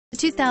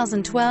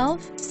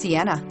2012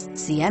 Sienna.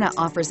 Sienna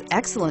offers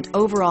excellent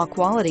overall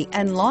quality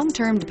and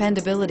long-term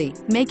dependability,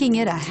 making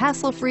it a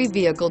hassle-free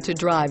vehicle to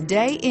drive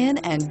day in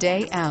and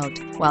day out,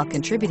 while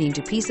contributing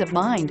to peace of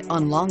mind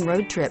on long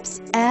road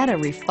trips. Add a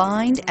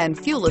refined and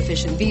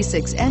fuel-efficient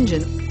V6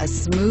 engine, a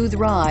smooth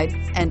ride,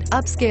 and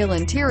upscale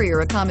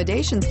interior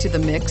accommodations to the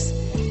mix,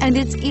 and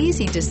it's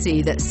easy to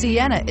see that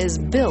Sienna is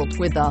built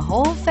with the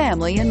whole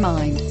family in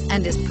mind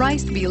and is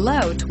priced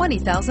below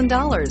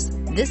 $20,000.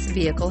 This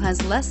vehicle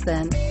has less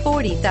than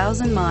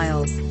 40,000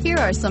 miles. Here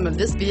are some of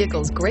this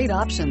vehicle's great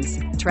options: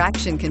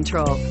 traction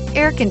control,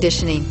 air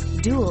conditioning,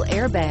 dual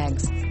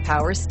airbags,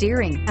 power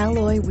steering,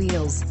 alloy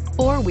wheels,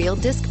 four-wheel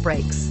disc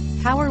brakes,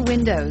 power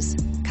windows,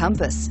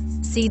 compass,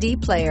 CD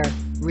player,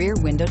 rear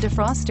window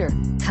defroster.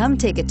 Come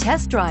take a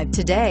test drive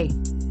today.